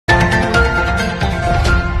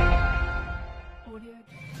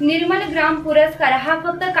निर्मल ग्राम पुरस्कार हा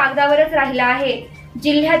फक्त कागदावरच राहिला आहे।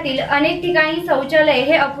 जिल्ह्यातील अनेक ठिकाणी शौचालय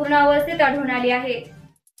हे अपूर्ण अवस्थेत आढळून आले आहे।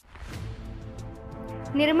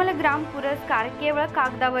 निर्मल ग्राम पुरस्कार केवळ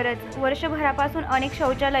कागदावरच। वर्षभरापासून अनेक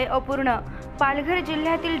शौचालय अपूर्ण। पालघर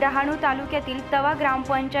जिल्ह्यातील डहाणू तालुक्यातील तवा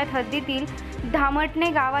ग्रामपंचायत हद्दीतील धामटणे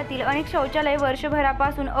गावातील अनेक शौचालय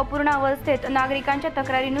वर्षभरापासून अपूर्ण अवस्थेत। नागरिकांच्या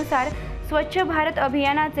तक्रारीनुसार स्वच्छ भारत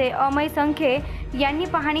अभियानाचे अमय संखे यांनी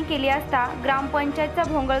पाहणी केली असता ग्रामपंचायतचा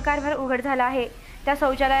भोंगळ कारभार उघड झाला आहे। त्या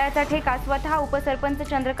शौचालयाचा ठेका स्वतः उपसरपंच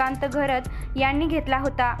चंद्रकांत घरत यांनी घेतला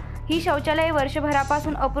होता। ही शौचालये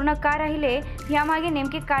वर्षभरापासून अपूर्ण का राहिले, यामागे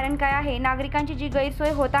नेमके कारण काय आहे? नागरिकांची जी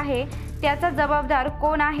गैरसोय होत आहे त्याचा जबाबदार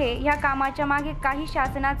कोण आहे? या कामाच्या मागे काही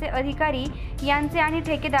शासनाचे अधिकारी यांचे आणि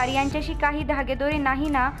ठेकेदार यांच्याशी काही धागेदोरे नाही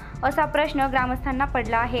ना, असा प्रश्न ग्रामस्थांना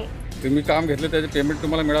पडला आहे। तुम्ही काम घेतलं त्याचे पेमेंट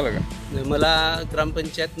तुम्हाला मिळालं का? मला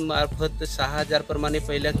ग्रामपंचायत मार्फत 6000 प्रमाणे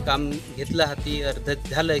पहिल्या काम घेतलं हाती अर्ध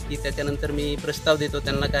झालं की त्याच्यानंतर मी प्रस्ताव देतो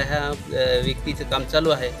त्यांना काय ह्या व्यक्तीचं काम चालू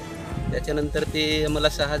आहे। त्याच्यानंतर ते मला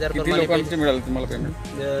 6000 प्रमाणे मिळालं तुम्हाला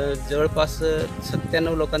पेमेंट? जवळपास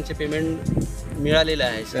 97 लोकांचे पेमेंट मिळालेलं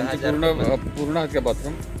आहे। 6000 पूर्ण आहेत का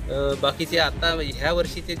बाथरूम? बाकीचे आता ह्या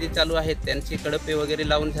वर्षीचे जे चालू आहेत त्यांचे कडपे वगैरे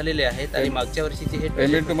लावून झालेले आहेत आणि मागच्या वर्षीचे हे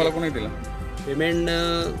पेमेंट तुम्हाला कोणी दिलं? पेमेंट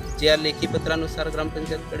ज्या लेखी पत्रानुसार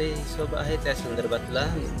ग्रामपंचायतकडे हिशोब आहे त्या संदर्भातला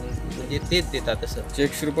म्हणजे तेच देतात। तसं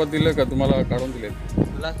चेक स्वरूपात दिलं का तुम्हाला काढून दिले?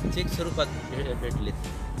 मला चेक स्वरूपात भेटले।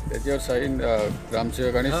 त्याच्यावर साईन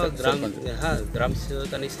ग्रामसेवक आणि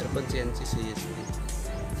ग्रामसेवक आणि सरपंच यांची सही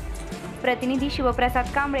असते। प्रतिनिधी शिवप्रसाद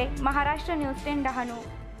कांबळे, महाराष्ट्र न्यूज 10 डहाणू।